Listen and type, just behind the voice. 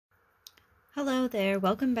Hello there,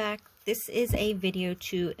 welcome back. This is a video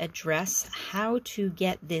to address how to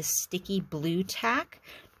get this sticky blue tack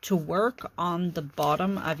to work on the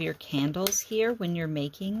bottom of your candles here when you're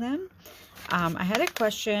making them. I had a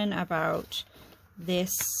question about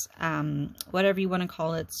this, whatever you want to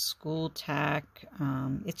call it, school tack.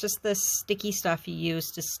 It's just the sticky stuff you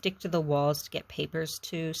use to stick to the walls to get papers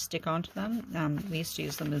to stick onto them. We used to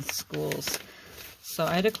use them in schools. So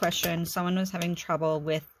I had a question. Someone was having trouble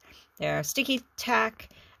with their sticky tack,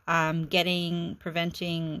 preventing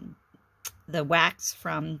the wax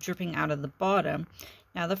from dripping out of the bottom.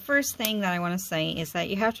 Now, the first thing that I want to say is that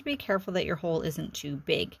you have to be careful that your hole isn't too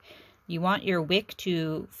big. You want your wick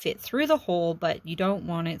to fit through the hole, but you don't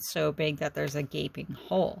want it so big that there's a gaping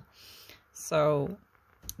hole. So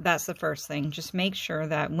that's the first thing. Just make sure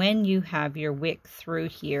that when you have your wick through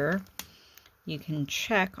here, you can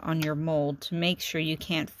check on your mold to make sure you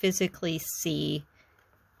can't physically see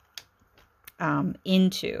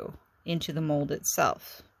into the mold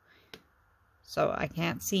itself. So I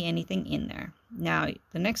can't see anything in there. Now,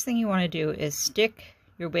 the next thing you want to do is stick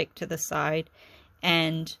your wick to the side,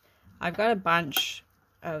 and I've got a bunch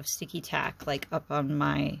of sticky tack like up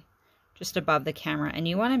on just above the camera, and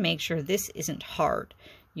you want to make sure this isn't hard.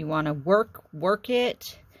 You want to work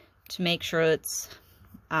it to make sure it's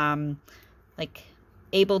like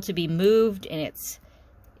able to be moved, and it's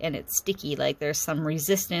sticky, like there's some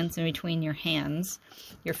resistance in between your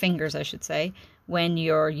fingers I should say, when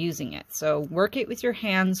you're using it. So work it with your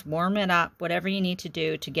hands, warm it up, whatever you need to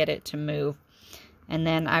do to get it to move. And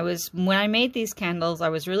then when I made these candles, I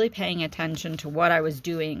was really paying attention to what I was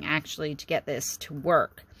doing actually to get this to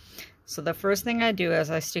work. So the first thing I do is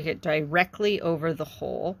I stick it directly over the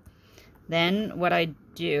hole. Then what I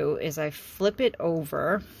do is I flip it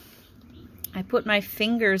over. I put my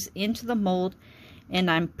fingers into the mold, and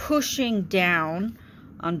I'm pushing down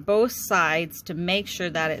on both sides to make sure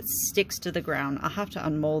that it sticks to the ground. I'll have to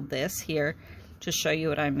unmold this here to show you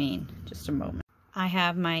what I mean. Just a moment. I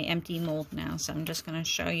have my empty mold now, so I'm just going to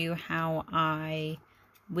show you how I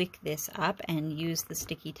wick this up and use the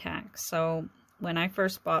sticky tack. So when I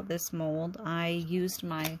first bought this mold, I used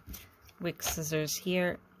my wick scissors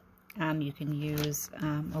here. You can use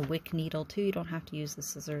a wick needle too. You don't have to use the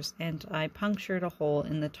scissors. And I punctured a hole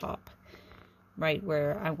in the top, right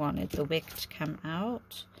where I wanted the wick to come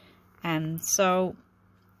out. And so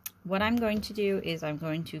what I'm going to do is I'm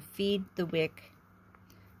going to feed the wick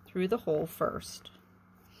through the hole first.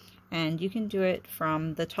 And you can do it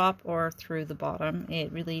from the top or through the bottom.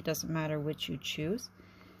 It really doesn't matter which you choose.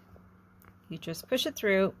 You just push it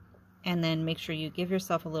through, and then make sure you give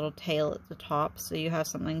yourself a little tail at the top so you have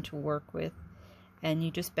something to work with, and you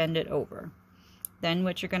just bend it over. Then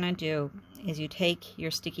what you're going to do is you take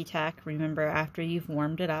your sticky tack, remember after you've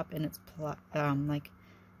warmed it up and it's like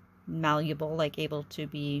malleable, like able to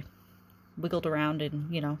be wiggled around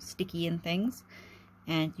and, you know, sticky and things,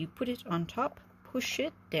 and you put it on top, push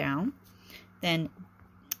it down, then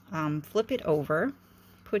flip it over,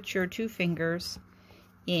 put your two fingers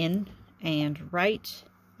in, and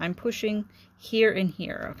I'm pushing here and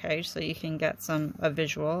here, okay, so you can get a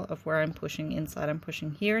visual of where I'm pushing inside. I'm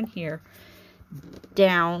pushing here and here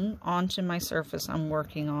down onto my surface I'm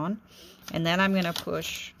working on, and then I'm going to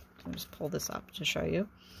push. I'll just pull this up to show you.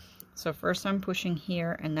 So first I'm pushing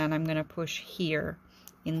here, and then I'm going to push here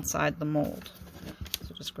inside the mold.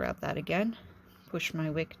 So just grab that again, push my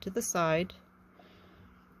wick to the side,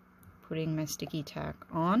 putting my sticky tack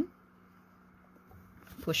on,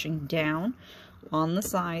 pushing down on the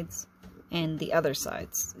sides and the other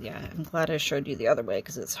sides. Yeah, I'm glad I showed you the other way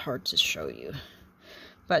because it's hard to show you.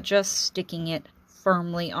 But just sticking it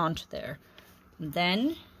firmly onto there.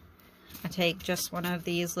 Then I take just one of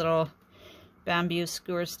these little bamboo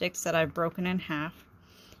skewer sticks that I've broken in half,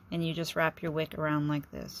 and you just wrap your wick around like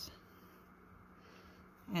this.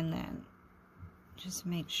 And then just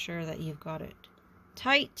make sure that you've got it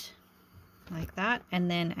tight like that. And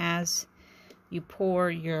then as you pour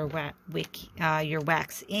your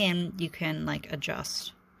wax in, you can like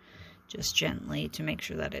adjust just gently to make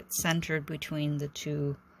sure that it's centered between the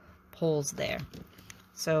two poles there.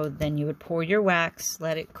 So then you would pour your wax,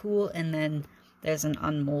 let it cool, and then there's an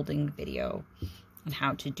unmolding video on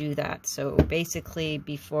how to do that. So basically,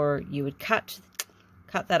 before you would cut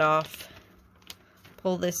that off,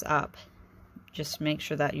 pull this up, just make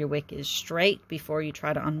sure that your wick is straight before you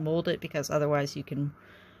try to unmold it, because otherwise you can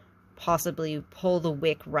possibly pull the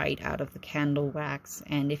wick right out of the candle wax.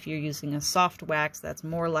 And if you're using a soft wax, that's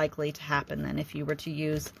more likely to happen than if you were to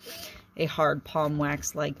use a hard palm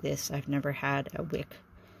wax like this. I've never had a wick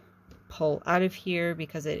pull out of here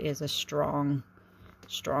because it is a strong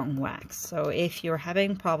strong wax. So if you're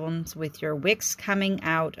having problems with your wicks coming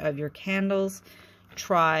out of your candles,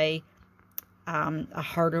 try a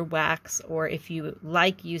harder wax, or if you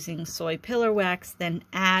like using soy pillar wax, then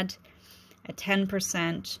add a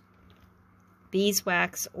 10%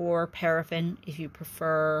 beeswax or paraffin. If you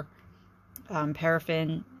prefer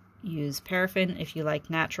paraffin, use paraffin. If you like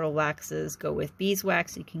natural waxes, go with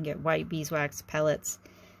beeswax. You can get white beeswax pellets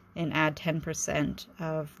and add 10%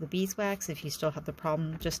 of the beeswax. If you still have the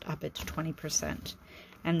problem, just up it to 20%.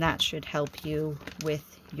 And that should help you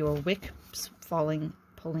with your wicks pulling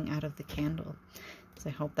out of the candle. So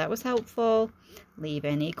I hope that was helpful. Leave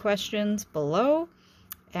any questions below,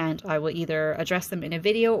 and I will either address them in a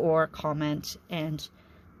video or comment, and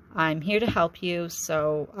I'm here to help you,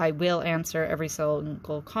 so I will answer every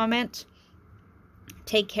single comment.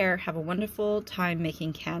 Take care. Have a wonderful time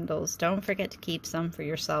making candles. Don't forget to keep some for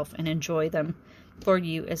yourself and enjoy them for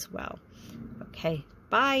you as well. Okay,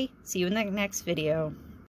 bye. See you in the next video.